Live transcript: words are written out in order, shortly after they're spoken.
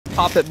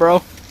Pop it,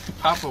 bro.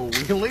 Pop a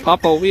wheelie?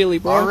 Pop a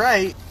wheelie, bro.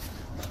 Alright.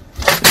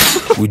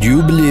 Would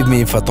you believe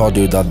me if I told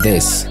you that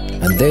this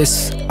and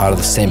this are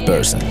the same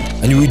person?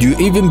 And would you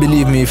even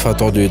believe me if I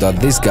told you that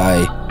this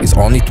guy is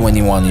only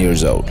 21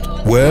 years old?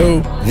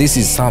 Well, this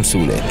is Sam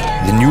Sulek,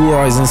 the new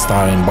rising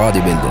star in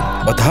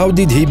bodybuilding. But how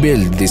did he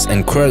build this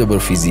incredible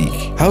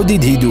physique? How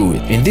did he do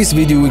it? In this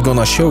video we're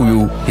gonna show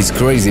you his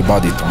crazy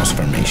body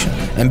transformation.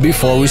 And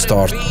before we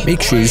start,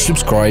 make sure you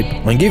subscribe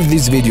and give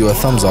this video a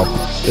thumbs up.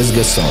 Let's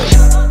get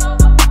started.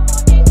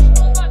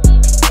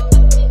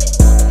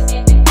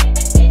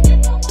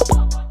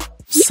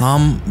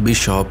 Sam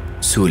Bishop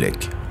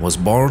Sulek was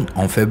born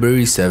on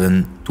February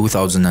 7,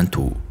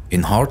 2002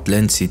 in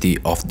Heartland City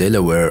of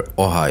Delaware,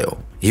 Ohio.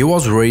 He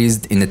was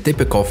raised in a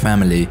typical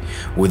family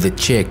with a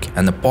Czech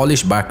and a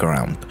Polish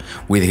background,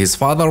 with his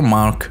father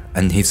Mark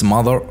and his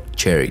mother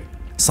Sherri.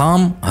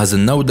 Sam has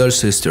an older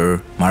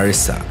sister,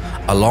 Marrisa,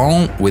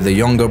 along with a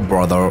younger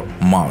brother,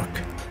 Mark.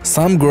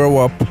 Sam grew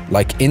up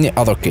like any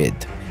other kid.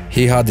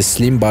 He had a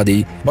slim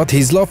body, but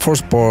his love for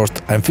sport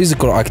and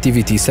physical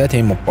activity set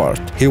him apart.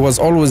 He was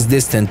always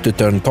destined to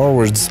turn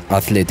towards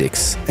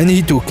athletics, and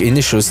he took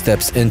initial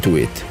steps into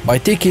it by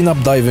taking up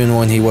diving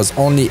when he was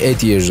only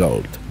 8 years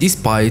old.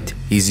 Despite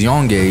his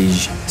young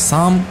age,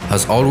 Sam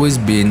has always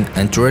been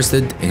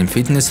interested in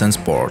fitness and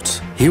sports.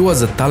 He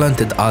was a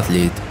talented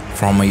athlete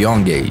from a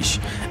young age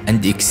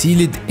and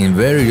excelled in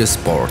various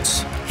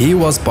sports. He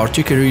was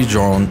particularly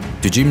drawn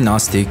to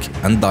gymnastics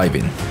and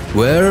diving,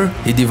 where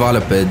he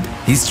developed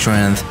his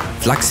strength,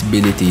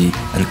 flexibility,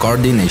 and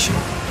coordination.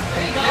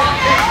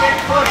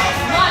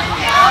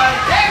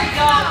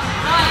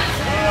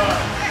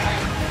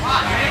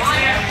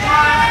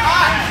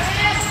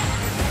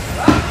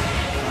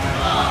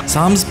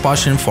 Sam's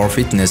passion for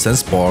fitness and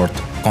sport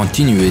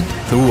continued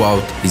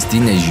throughout his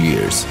teenage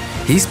years.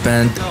 He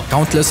spent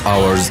countless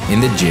hours in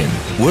the gym,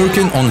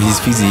 working on his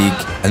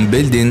physique and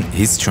building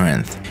his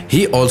strength.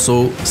 He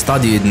also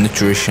studied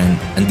nutrition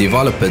and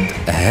developed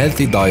a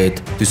healthy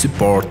diet to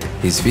support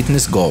his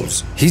fitness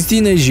goals. His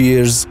teenage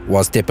years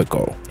was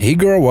typical. He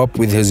grew up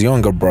with his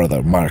younger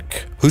brother,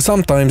 Mark, who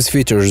sometimes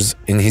features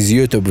in his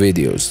YouTube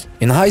videos.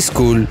 In high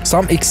school,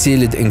 Sam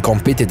excelled in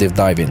competitive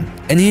diving,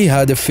 and he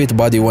had a fit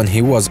body when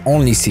he was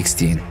only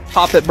 16.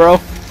 Pop it, bro.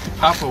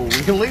 Pop a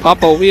wheelie?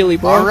 Pop a wheelie,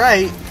 bro.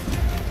 Alright.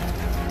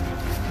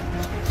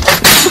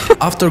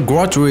 After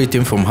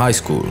graduating from high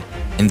school,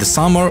 in the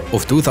summer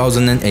of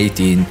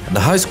 2018, the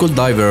high school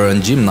diver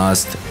and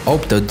gymnast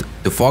opted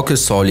to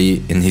focus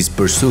solely in his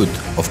pursuit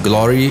of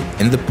glory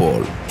in the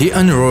pool. He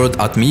enrolled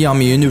at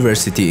Miami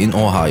University in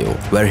Ohio,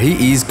 where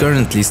he is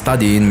currently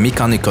studying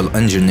mechanical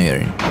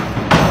engineering.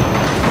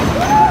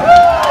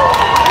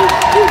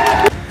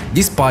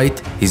 Despite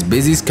his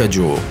busy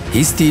schedule,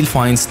 he still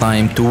finds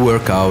time to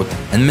work out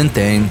and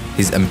maintain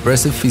his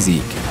impressive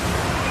physique.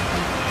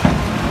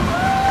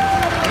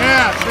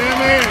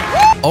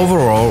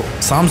 Overall,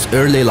 Sam's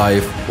early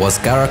life was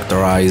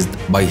characterized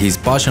by his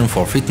passion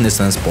for fitness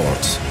and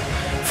sports.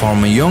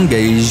 From a young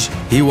age,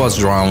 he was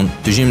drawn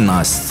to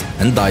gymnastics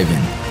and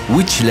diving,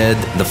 which laid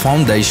the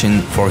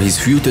foundation for his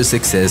future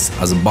success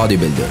as a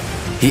bodybuilder.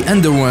 He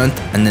underwent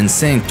an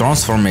insane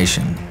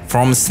transformation,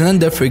 from a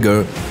slender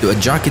figure to a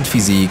jacked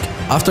physique,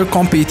 after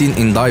competing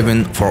in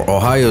diving for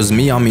Ohio's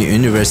Miami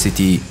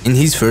University in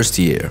his first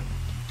year.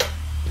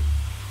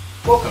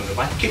 Welcome to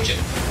my kitchen.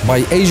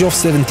 By age of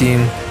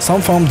 17,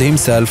 Sam found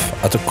himself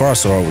at a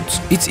crossroads.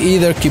 It's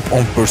either keep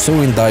on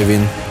pursuing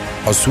diving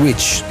or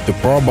switch to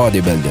pro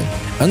bodybuilding.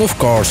 And of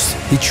course,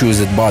 he chose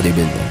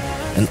bodybuilding.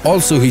 And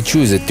also he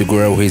chose to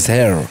grow his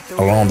hair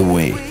along the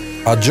way.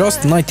 At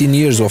just 19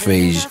 years of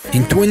age,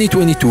 in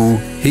 2022,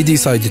 he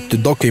decided to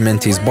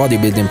document his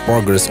bodybuilding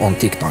progress on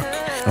TikTok.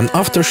 And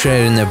after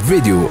sharing a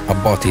video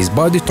about his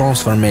body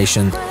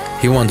transformation,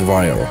 he went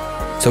viral.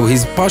 So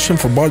his passion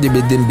for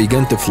bodybuilding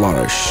began to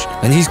flourish,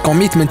 and his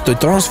commitment to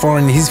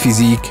transforming his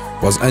physique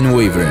was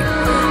unwavering.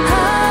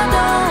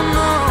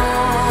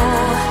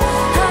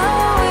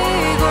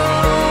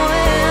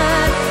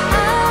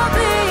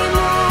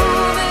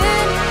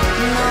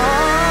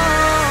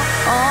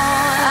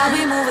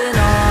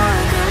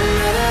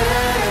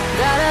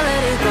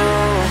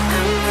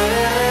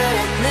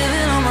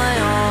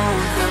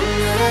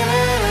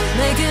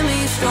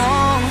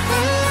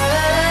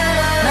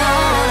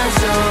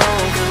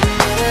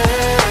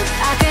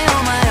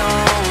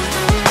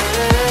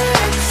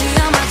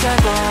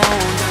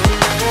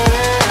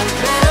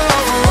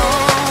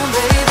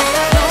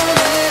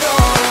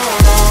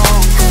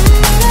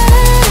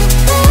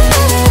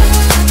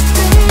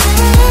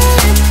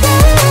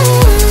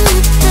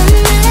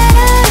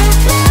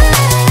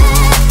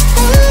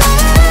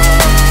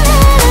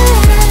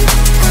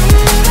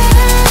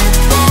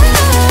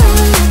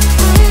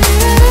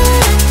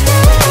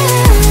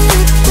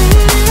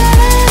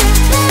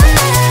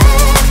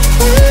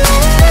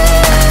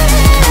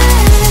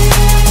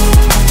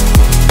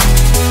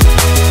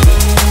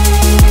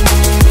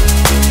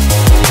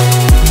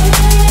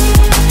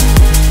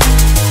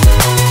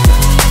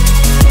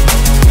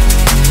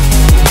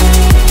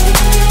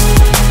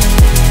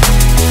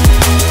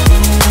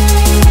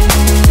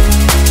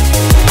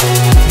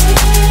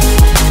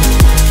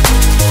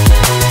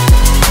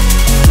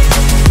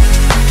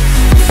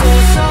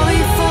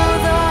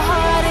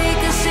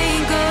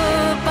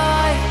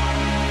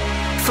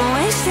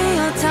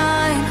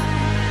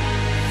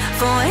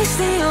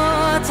 wasting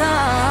your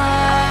time.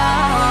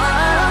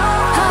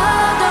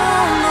 I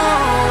don't know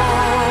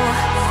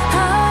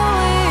how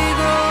we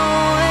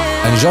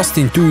growing. And just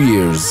in 2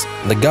 years,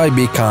 the guy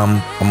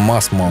became a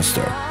mass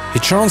monster. He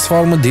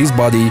transformed his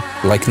body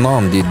like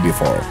none did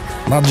before.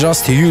 Not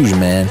just huge,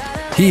 man.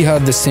 He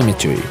had the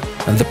symmetry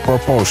and the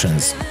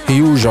proportions.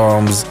 Huge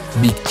arms,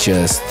 big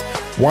chest,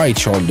 wide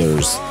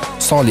shoulders,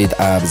 solid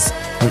abs,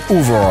 and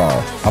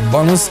overall, a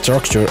balanced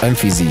structure and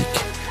physique.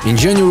 In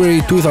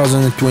January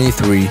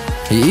 2023,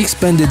 he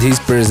expanded his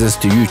presence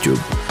to YouTube,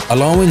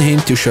 allowing him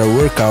to share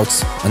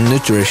workouts and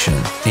nutrition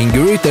in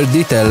greater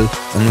detail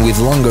and with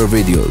longer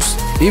videos.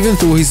 Even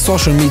though his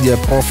social media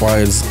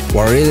profiles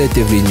were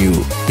relatively new,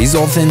 his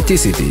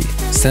authenticity,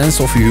 sense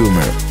of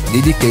humor,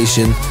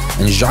 dedication,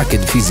 and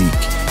jagged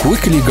physique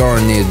quickly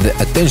garnered the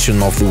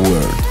attention of the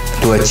world.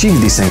 To achieve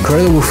this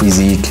incredible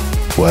physique,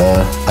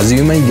 well, as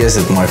you may guess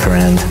it, my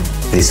friend,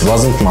 this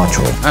wasn't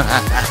natural.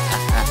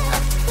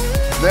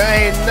 There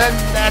ain't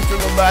nothing natural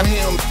about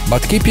him.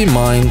 But keep in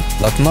mind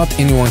that not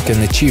anyone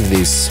can achieve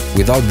this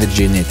without the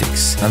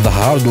genetics and the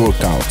hard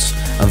workouts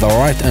and the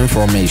right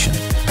information,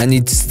 and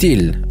it's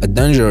still a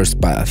dangerous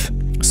path.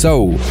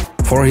 So,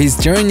 for his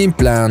training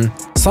plan,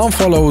 Sam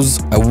follows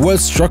a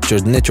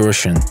well-structured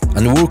nutrition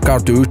and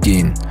workout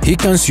routine. He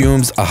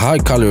consumes a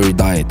high-calorie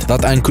diet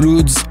that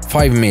includes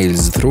 5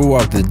 meals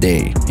throughout the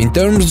day. In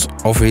terms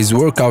of his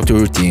workout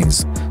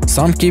routines,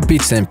 Sam keeps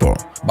it simple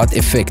but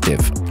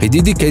effective. He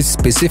dedicates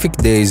specific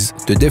days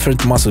to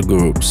different muscle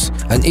groups,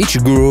 and each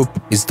group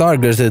is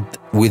targeted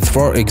with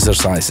 4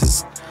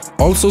 exercises.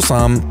 Also,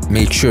 Sam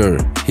makes sure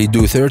he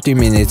do 30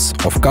 minutes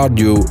of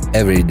cardio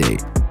every day.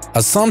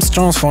 As Sam's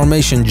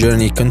transformation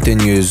journey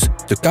continues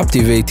to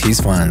captivate his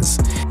fans,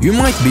 you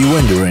might be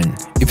wondering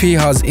if he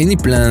has any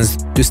plans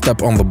to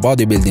step on the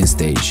bodybuilding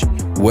stage.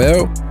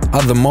 Well,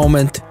 at the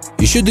moment,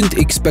 you shouldn't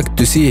expect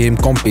to see him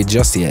compete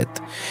just yet.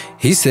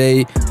 He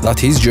say that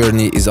his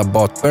journey is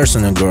about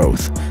personal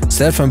growth,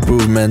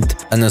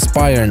 self-improvement, and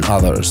inspiring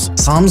others.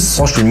 Sam's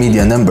social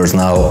media numbers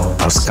now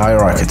are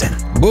skyrocketing.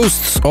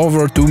 Boasts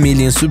over 2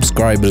 million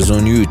subscribers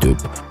on YouTube,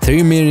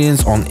 3 million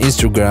on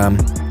Instagram,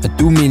 and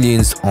 2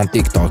 million on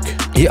TikTok.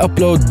 He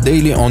uploads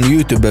daily on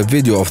YouTube a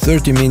video of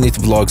 30-minute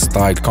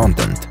vlog-style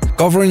content,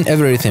 covering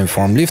everything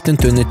from lifting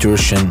to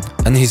nutrition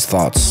and his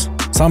thoughts.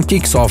 Sam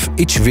kicks off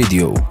each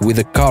video with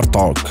a car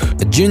talk,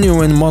 a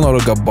genuine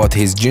monologue about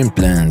his gym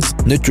plans,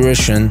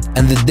 nutrition,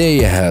 and the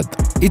day ahead.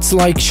 It's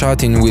like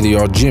chatting with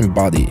your gym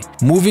buddy.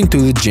 Moving to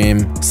the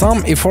gym,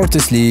 Sam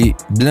effortlessly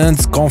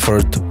blends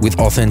comfort with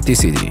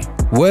authenticity.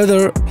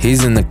 Whether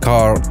he's in a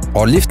car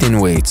or lifting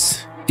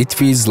weights, it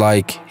feels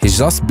like he's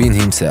just being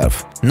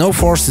himself. No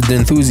forced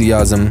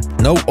enthusiasm,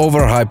 no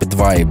overhyped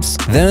vibes.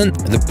 Then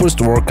the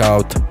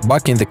post-workout,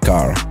 back in the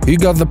car. You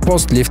got the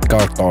post-lift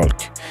car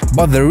talk.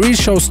 But the real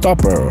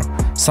showstopper,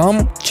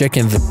 Sam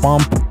checking the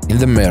pump in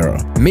the mirror,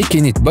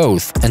 making it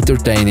both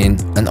entertaining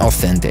and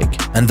authentic.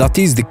 And that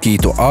is the key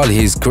to all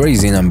his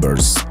crazy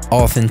numbers: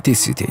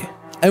 authenticity.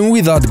 And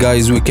with that,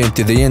 guys, we came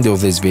to the end of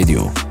this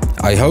video.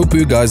 I hope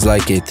you guys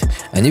like it,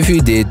 and if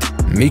you did,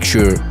 make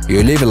sure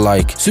you leave a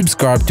like,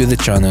 subscribe to the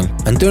channel,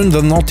 and turn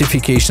the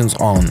notifications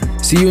on.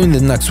 See you in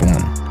the next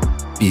one.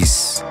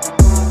 Peace.